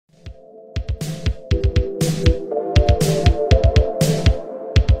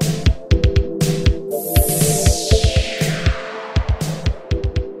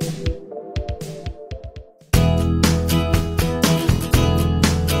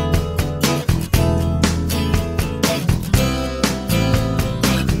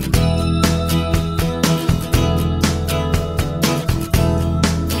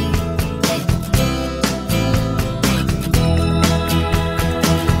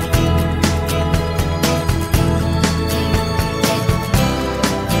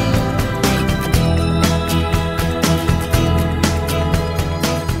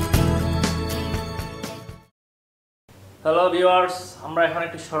Viewers আমরা এখন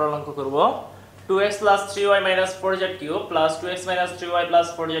একটি সরল অঙ্ক করব 2x plus 3y minus 4z cube plus 2x minus 3y plus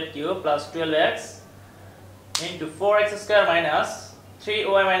 4z cube plus 12x into 4x square minus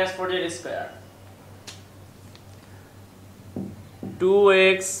 3y minus 4z square.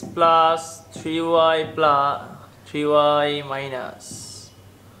 2x plus 3y minus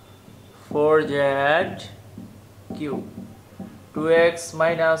 4z cube 2x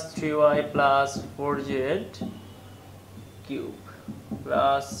minus 3y plus 4z cube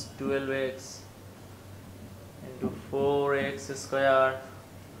plus 12x into 4x square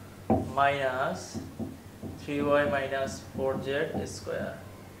minus 3y minus 4z square.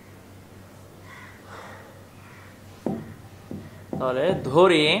 তাহলে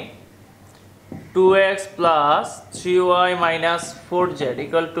ধরি 2x plus 3y minus 4z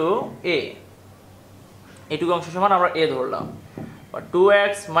equal to a. এইটুকু অংশ সমান আমরা a ধরলাম।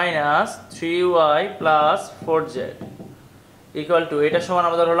 2x minus 3y plus 4z equal to এটা সমান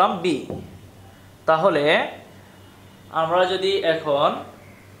আমরা ধরলাম b। তাহলে আমরা যদি এখন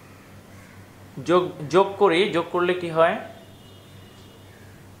যোগ করলে কি হয়,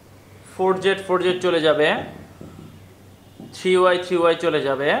 4z চলে যাবে, 3y চলে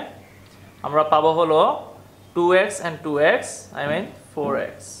যাবে, আমরা পাবো হলো 2x and 2x I mean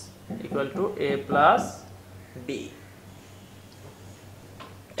 4x equal to a plus b।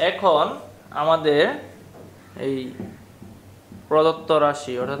 এখন আমাদের এই প্রদত্ত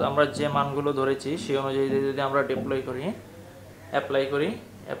রাশি অর্থাৎ আমরা যে মানগুলো ধরেছি সেই অনুযায়ী যদি আমরা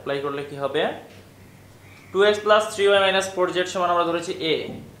অ্যাপ্লাই করলে কি হবে, 2x plus 3y minus 4z সমান আমরা ধরেছি a,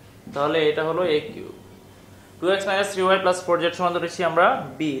 তাহলে এটা হলো a cube. 2x minus 3y plus 4z সমান ধরেছি আমরা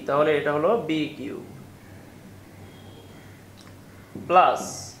b, তাহলে এটা হলো b কিউব প্লাস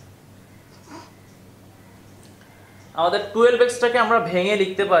আমাদের 12x টাকে আমরা ভেঙে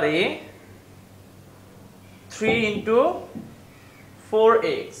লিখতে পারি 3 into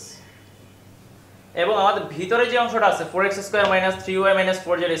 4x, এবং আমাদের ভিতরে যে অংশটা আছে 4x square minus 3y minus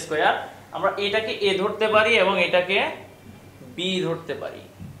 4z square, আমরা এটাকে a ধরতে পারি এবং এটাকে b ধরতে পারি।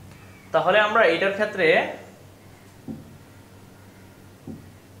 তাহলে আমরা এটার ক্ষেত্রে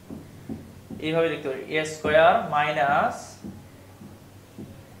এইভাবে লিখতে পারি a স্কয়ার মাইনাস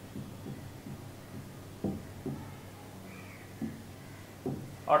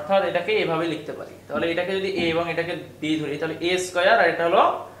অর্থাৎ এটাকে এভাবে লিখতে পারি। তাহলে এটাকে যদি a এবং এটাকে b ধরি তাহলে a স্কয়ার আর এটা হলো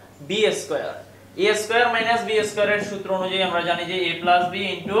b square. a square minus b স্কয়ারের সূত্র অনুযায়ী আমরা জানি যে a plus b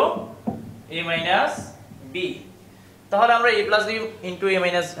into a minus b। তাহলে আমরা a plus b into a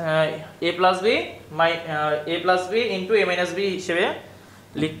minus into a minus b হিসেবে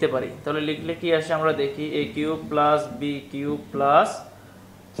লিখতে পারি। তাহলে লিখলে কি আসে আমরা দেখি, a cube plus b cube plus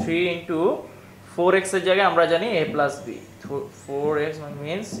 3 into 4x এর জায়গায় আমরা জানি a plus b, 4x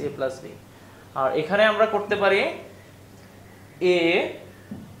means a plus b। আর এখানে আমরা করতে পারি a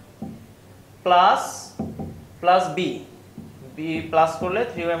plus b প্লাস করলে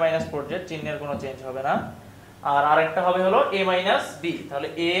 3y minus 4z, চিহ্নের কোনো চেঞ্জ হবে না। আর আরেকটা হবে হলো a minus b, তাহলে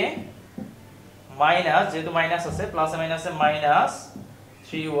a মাইনাস, যেহেতু মাইনাস আছে প্লাসে মাইনাসে মাইনাস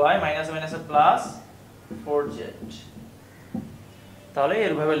 3y মাইনাসে মাইনাসে প্লাস 4z, তাহলে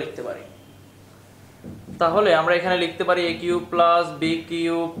এরভাবে লিখতে পারি। তাহলে আমরা এখানে লিখতে পারি a cube plus b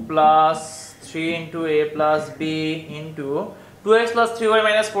cube plus 3 into a plus b into 2x plus 3y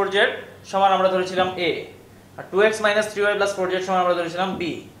minus 4z সমান আমরা ধরেছিলাম a, R 2x minus 3y plus 4z সমান আমরা ধরেছিলাম b।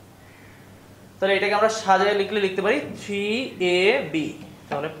 তাহলে এটাকে আমরা সাজিয়ে লিখতে পারি 3ab,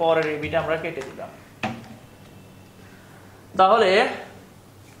 তাহলে পরের a bটা আমরা কেটে দিলাম। তাহলে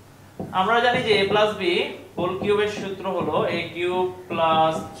আমরা জানি যে a plus b হোল কিউবের সূত্র হলো a cube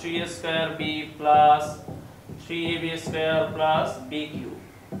plus 3a square b plus 3ab square plus b cube,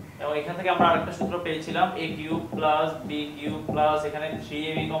 এবং এখান থেকে আমরা আরেকটা সূত্র পেয়েছিলাম a cube plus b cube plus এখানে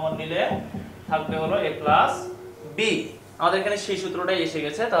 3ab কমন নিলে থাকবে হলো a plus b। আমাদের এখানে সেই সূত্রটাই এসে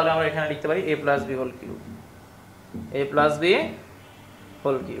গেছে, তাহলে আমরা এখানে লিখতে পারি a plus b whole cube, a plus b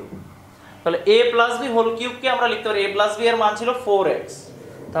whole cube. তাহলে a plus b whole cube কে আমরা লিখতে পারি, a plus b এর মান ছিল 4x,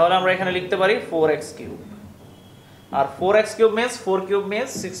 তাহলে আমরা এখানে লিখতে পারি 4x কিউব, আর 4x cube means 4 cube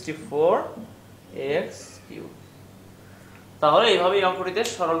means 64x cube. তাহলে এইভাবে এই অঙ্কটিতে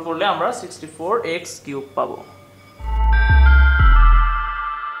সরল করলে আমরা 64x কিউব পাবো।